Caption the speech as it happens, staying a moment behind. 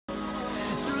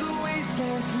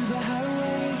dance through the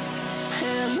highways,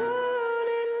 and on we'll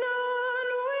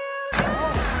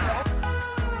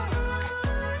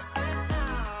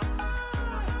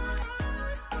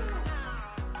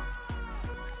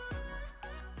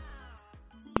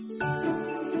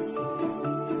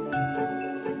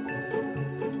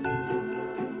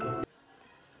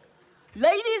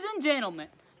Ladies and gentlemen,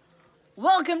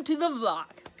 welcome to the vlog,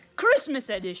 Christmas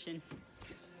edition.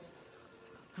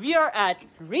 We are at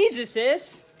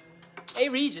Regis's. Hey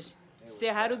Regis, say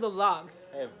hi to the vlog.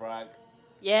 Hey vlog.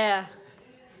 Yeah,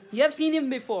 you have seen him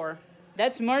before.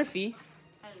 That's Murphy.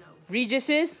 Hello.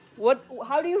 Regis's. What?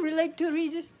 How do you relate to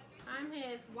Regis? I'm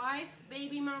his wife,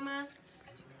 baby mama,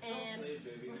 and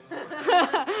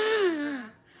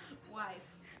wife.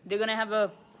 They're gonna have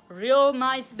a real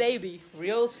nice baby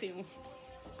real soon.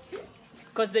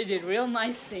 Because they did real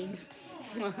nice things.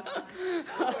 No.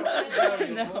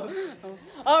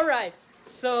 Alright,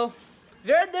 so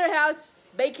we're at their house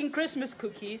baking Christmas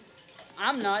cookies.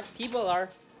 I'm not, people are.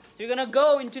 So we're gonna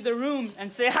go into the room and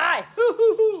say hi.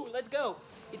 Let's go.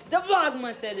 It's the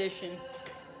Vlogmas edition.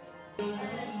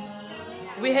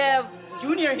 We have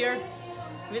Junior here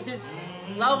with his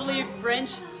lovely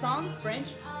French song.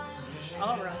 French?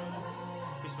 Alright.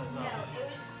 Christmas song.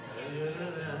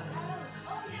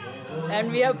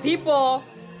 And we have people.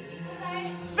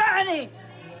 Fanny!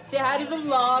 Say hi to the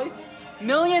vlog.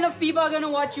 Million of people are gonna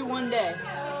watch you one day.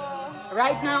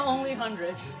 Right now, only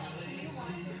hundreds.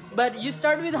 But you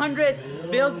start with hundreds,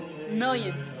 build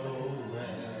million.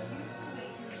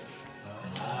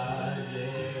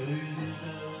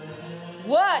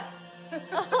 What?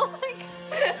 Oh my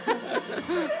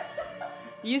god.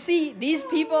 You see, these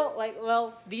people, like,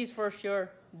 well, these for sure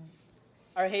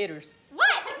are haters.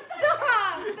 What? Stop!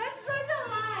 That's such a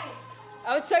lie.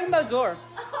 I was talking about Zor.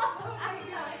 I'm not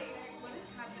a hater. What is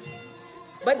happening?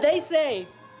 But they say,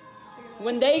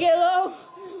 when they get low,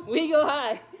 we go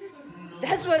high.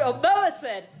 That's what Obama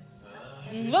said.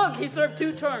 And look, he served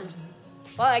 2 terms.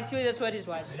 Well, actually, that's what his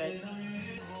wife said.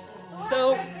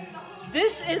 So,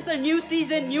 this is a new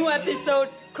season, new episode,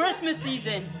 Christmas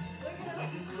season.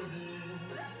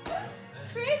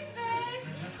 Christmas!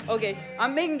 Okay,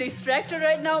 I'm being distracted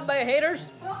right now by haters.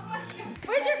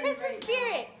 Where's your Christmas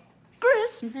spirit?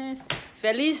 Christmas.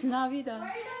 Feliz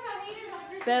Navidad.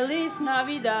 Feliz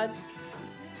Navidad.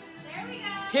 There we go.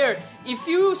 Here, if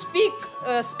you speak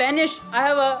Spanish, I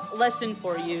have a lesson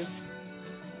for you.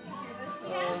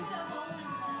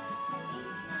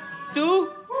 ¿Tú?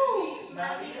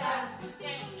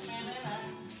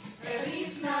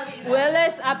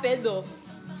 Hueles a pedo.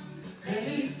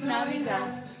 Feliz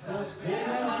Navidad.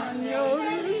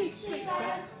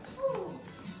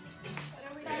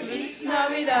 Feliz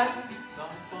Navidad.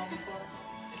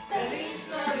 Feliz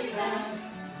Navidad.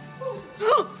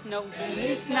 No,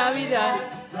 Feliz Navidad.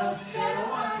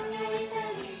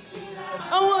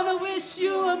 I wanna wish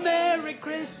you a Merry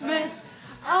Christmas.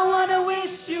 I wanna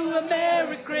wish you a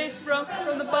Merry Christmas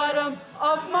from the bottom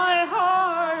of my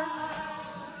heart.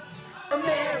 A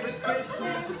Merry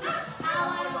Christmas.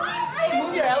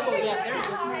 Move your elbow, yeah, there you go.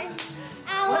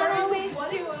 I wanna wish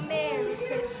you a Merry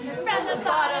Christmas from the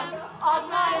bottom of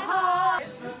my heart.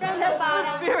 From the That's the bottom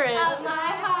spirit. of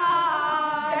my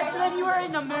heart. That's when you were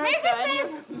in America. Merry And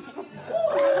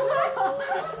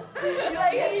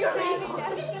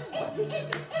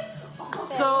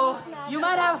so, you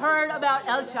might have heard about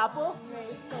El Chapo.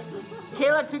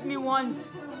 Kayla took me once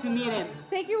to meet him.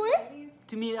 Take your word?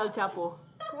 To meet El Chapo.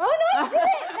 Oh no, I didn't!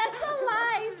 That's a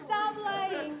lie! Stop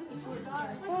lying!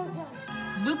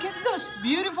 Look at those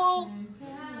beautiful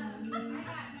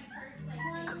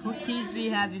cookies we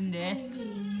have in there.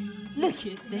 Look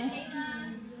at that.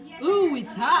 Ooh,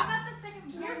 it's hot.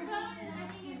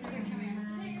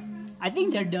 I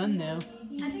think they're done though.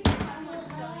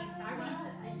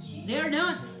 They're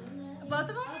done. Both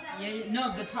of them? Yeah,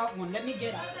 no, the top one. Let me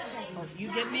get. Oh,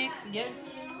 you get me. Get.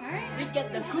 We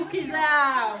get the cookies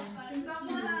out.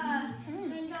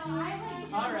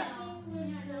 All right.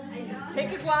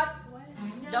 Take a clock.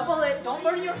 Double it. Don't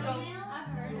burn yourself.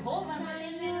 Hold on.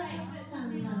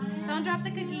 Don't drop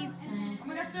the cookies. Oh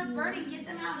my gosh, they're burning. Get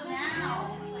them out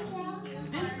now.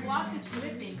 This clock is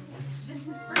slipping. This is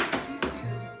for YouTube.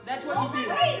 That's what you do.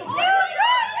 Wait, dude,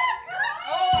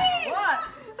 Oh, what?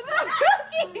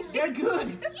 They're good.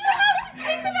 You have to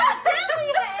take them out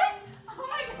gently, man! oh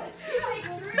my gosh, you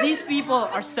like These people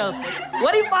are selfish.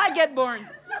 What if I get burned?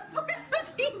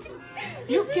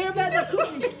 You care about the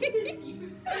cookie.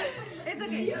 It's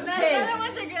okay. The Hey. other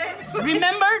ones are good.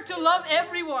 Remember to love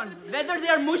everyone, whether they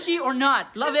are mushy or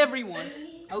not. Love everyone.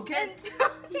 Okay?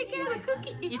 Take care of the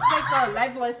cookie. It's like a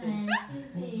life lesson.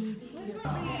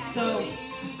 So,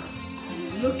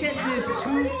 Look at this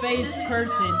two-faced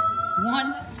person.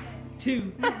 1,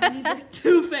 2.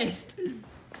 Two-faced.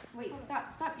 Wait,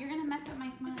 stop. You're gonna mess up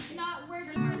my smile. It's not word.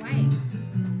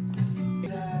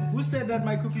 Who said that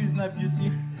my cookie is not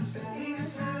beauty?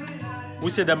 Who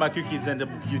said that my cookie isn't beauty?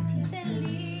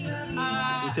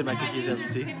 Who said my cookie isn't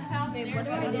beauty?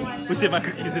 Who said my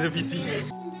cookie isn't beauty?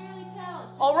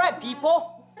 All right,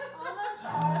 people.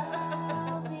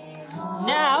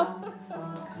 Now,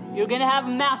 you're gonna have a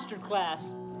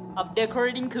masterclass of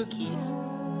decorating cookies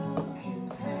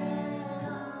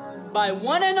by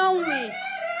one and only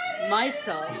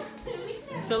myself.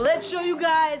 So let's show you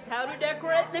guys how to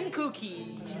decorate them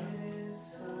cookies.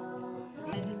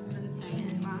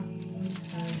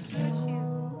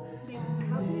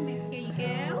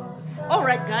 All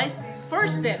right, guys.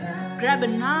 First step, grab a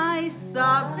nice,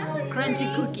 soft,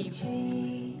 crunchy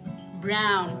cookie.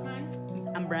 Brown.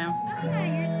 I'm brown.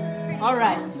 All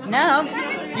right, now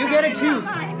you get a tube.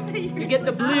 You get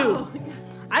the blue.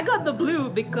 I got the blue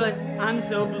because I'm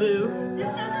so blue. This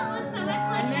doesn't look so much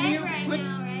like And then egg you right put-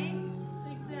 now, right?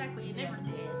 Exactly. It never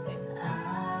did.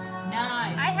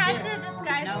 Nice. I had There. to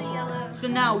disguise the yellow. So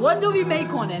now, what do we make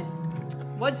on it?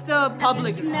 What's the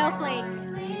public? Snowflake.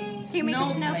 Can you make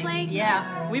a snowflake?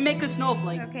 Yeah, we make a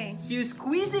snowflake. Okay. So you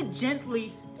squeeze it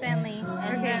gently, Gently.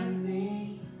 and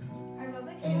then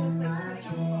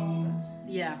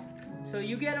yeah. So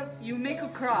you make a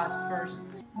cross first.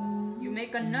 You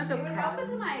make another cross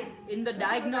in the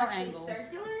diagonal angle.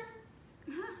 Circular?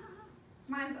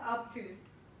 Mine's obtuse.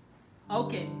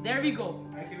 Okay, there we go.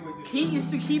 Key is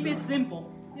to keep it simple.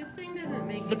 This thing doesn't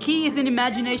make The key is in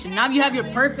imagination. Now you have your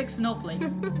perfect snowflake.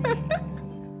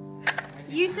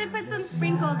 You should put some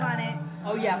sprinkles on it.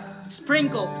 Oh yeah,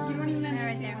 sprinkles. You don't even Right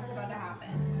understand there. what's about to happen.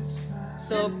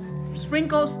 So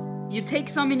sprinkles, you take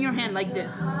some in your hand like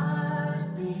this.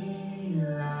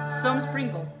 Some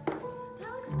sprinkles. That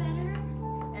looks better.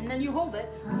 And then you hold it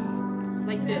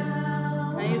like this.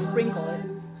 And you sprinkle it.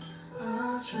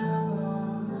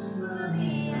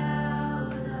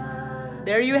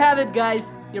 There you have it, guys.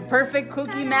 Your perfect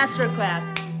cookie masterclass.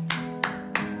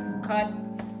 Cut.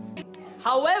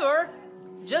 However,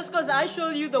 just because I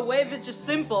showed you the way which is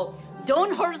simple,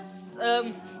 don't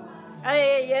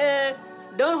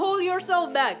don't hold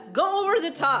yourself back. Go over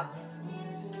the top.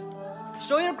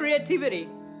 Show your creativity.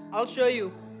 I'll show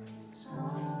you.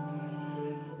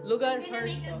 Look at her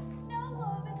stuff.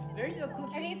 Where's your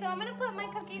cookie? Okay, so I'm gonna put my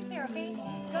cookies here, okay?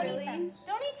 Don't eat them.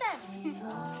 Don't eat them.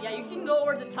 Yeah, you can go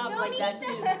over the top Don't like eat that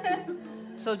too. them.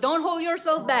 So don't hold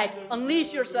yourself back.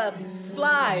 Unleash yourself.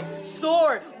 Fly.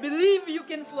 Soar. Believe you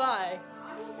can fly.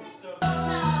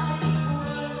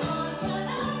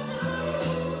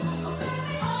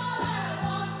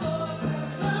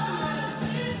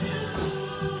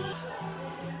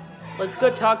 Let's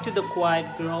go talk to the quiet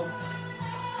girl.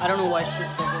 I don't know why she's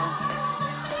so there.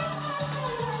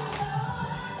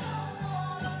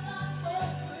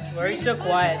 Why are you so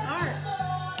quiet?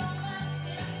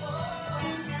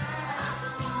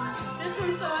 This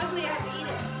one's so ugly, I have to eat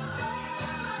it.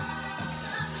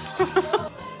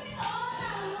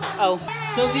 Oh,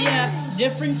 so we have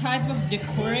different type of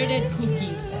decorated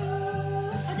cookies.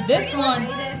 This one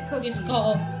is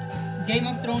called Game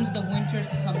of Thrones: The Winter's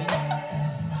Coming.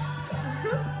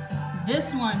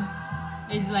 This one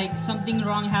is like something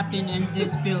wrong happened and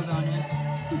this spilled on it.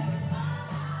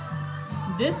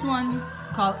 This one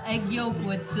called egg yolk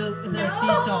with sea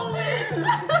salt.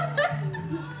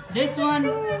 This one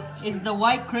is the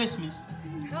White Christmas. Oh,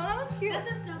 that one's cute.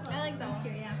 That's a snow globe. I like that one.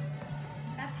 Cute, yeah.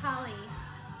 That's holly.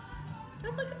 Oh,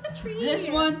 look at the tree. This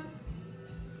one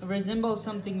resembles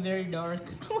something very dark.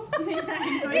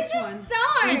 Which one?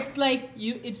 Dark. It's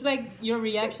like your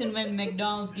reaction when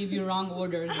McDonald's give you wrong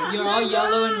orders. You're all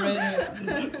yellow and red.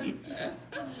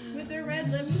 With their red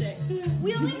lipstick.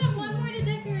 We only have one more to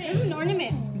decorate. It's an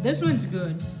ornament. This one's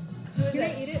good. Can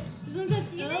I eat it? This one says,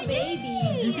 oh, baby.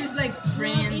 This is like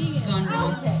France gone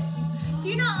wrong. Do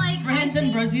you not like France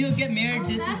and Brazil get married.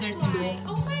 This is their symbol.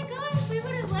 Oh my gosh, we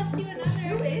would have left you another.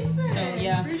 Who is this? So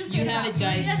yeah, you have it, She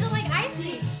guys. doesn't like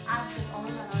icing. I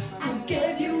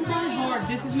gave you my heart.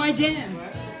 This is my jam.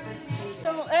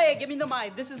 So hey, give me the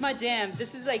mic. This is my jam.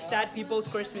 This is like sad people's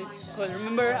Christmas. Cause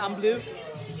remember, I'm blue.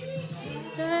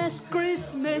 Last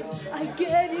Christmas, I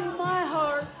gave you my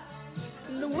heart.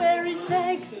 And the very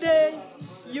next day,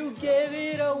 you gave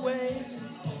it away.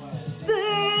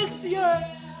 This year,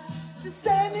 to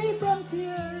save me from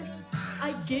tears,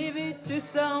 I give it to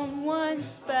someone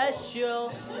special,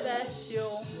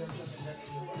 special.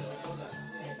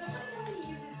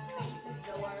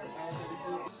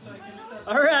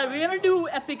 Alright, we're gonna do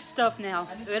epic stuff now.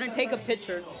 We're gonna take a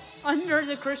picture under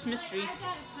the Christmas tree.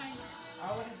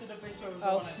 I want to see the picture.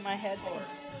 Oh, my head's.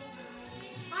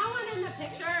 I want in the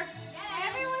picture.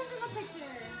 Everyone's in the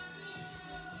picture.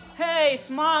 Hey,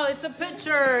 smile, it's a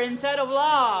picture inside a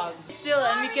vlog. Still,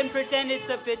 and we can pretend it's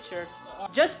a picture.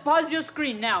 Just pause your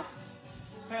screen now.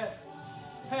 Head.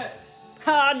 Head.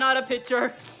 Ha, not a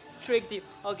picture. Tricked you.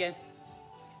 Okay.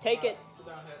 Take it. Sit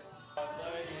down, head.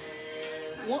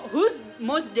 Who's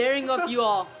most daring of you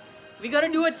all? We gotta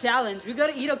do a challenge. We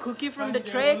gotta eat a cookie from the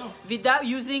tray without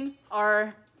using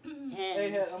our hands. Hey,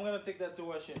 head, I'm gonna take that to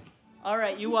wash it.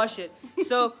 Alright, you wash it.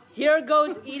 So here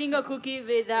goes eating a cookie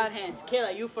without hands.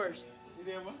 Kayla, you first. You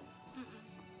there, man?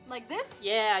 Like this?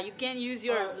 Yeah, you can't use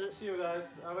your... Alright, see you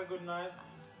guys. Have a good night.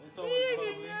 It's always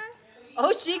lovely.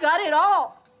 Oh, she got it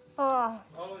all.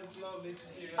 Always lovely to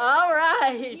see you guys.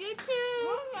 Alright. You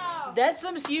too. That's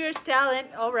some serious talent.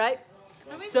 Alright.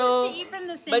 Are we So, supposed to eat from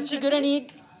the same but she cookie? couldn't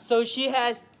eat. So she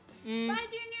has Bye,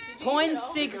 Junior.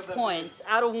 0.6 points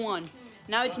out of 1.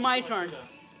 Now it's my turn.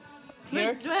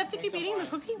 Here. Do I have to keep eating the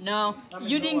cookie? No,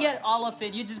 you didn't get all of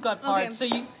it. You just got part. Okay. So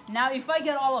you now, if I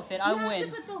get all of it, I You win. have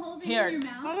to put the whole thing Here. in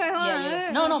your mouth? Okay,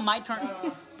 yeah. No, my turn.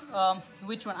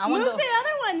 Which one? I want Move the. the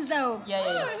other ones though.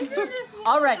 Yeah.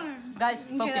 All right, guys,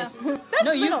 focus.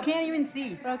 No, you can't even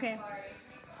see. Okay.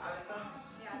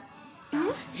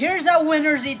 Here's how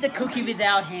winners eat the cookie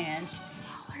without hands.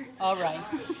 All right.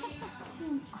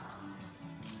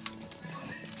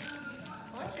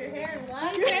 Watch your hair.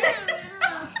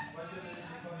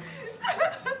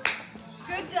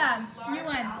 Good job. You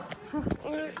won.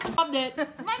 Stopped it.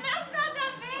 My mouth's not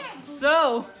that big.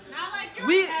 So Not like your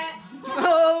we. pet.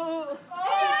 Oh,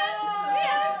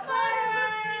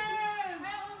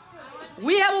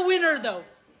 we have a winner though.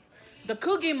 The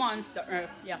Cookie Monster.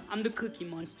 Yeah, I'm the Cookie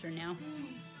Monster now.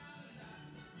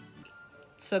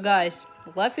 So guys,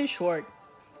 life is short.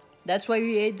 That's why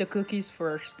we ate the cookies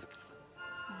first.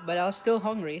 But I was still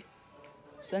hungry.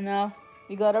 So now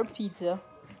we got our pizza.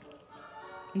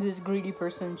 This greedy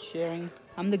person sharing.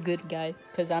 I'm the good guy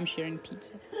because I'm sharing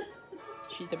pizza.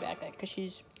 She's the bad guy because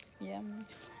she's, yeah.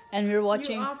 And we're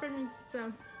watching. You offered me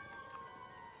pizza.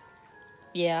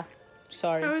 Yeah,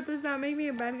 sorry. How does that make me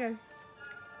a bad guy?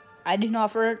 I didn't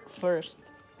offer it first.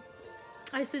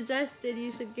 I suggested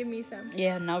you should give me some.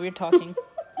 Yeah, now we're talking.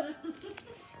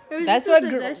 It was That's just what a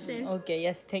suggestion. Okay,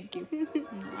 yes, thank you. No,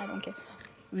 I don't care.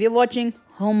 We're watching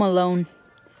Home Alone.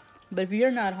 But we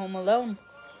are not home alone,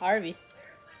 are we?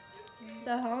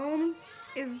 The home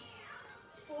is...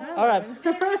 Alright.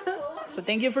 So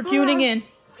thank you for tuning in.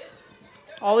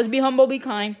 Always be humble, be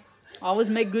kind. Always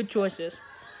make good choices.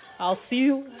 I'll see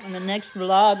you in the next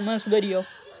Vlogmas video.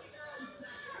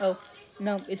 Oh,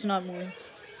 no, it's not moving.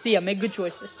 See ya, make good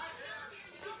choices.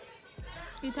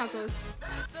 Eat tacos.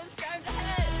 Subscribe to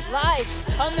Head. Like,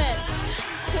 comment,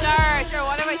 Sure,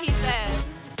 whatever he says.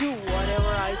 do whatever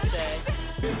I say.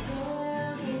 Wait,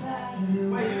 you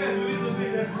guys really look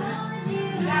like that.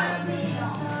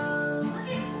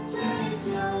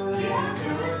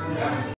 Yeah.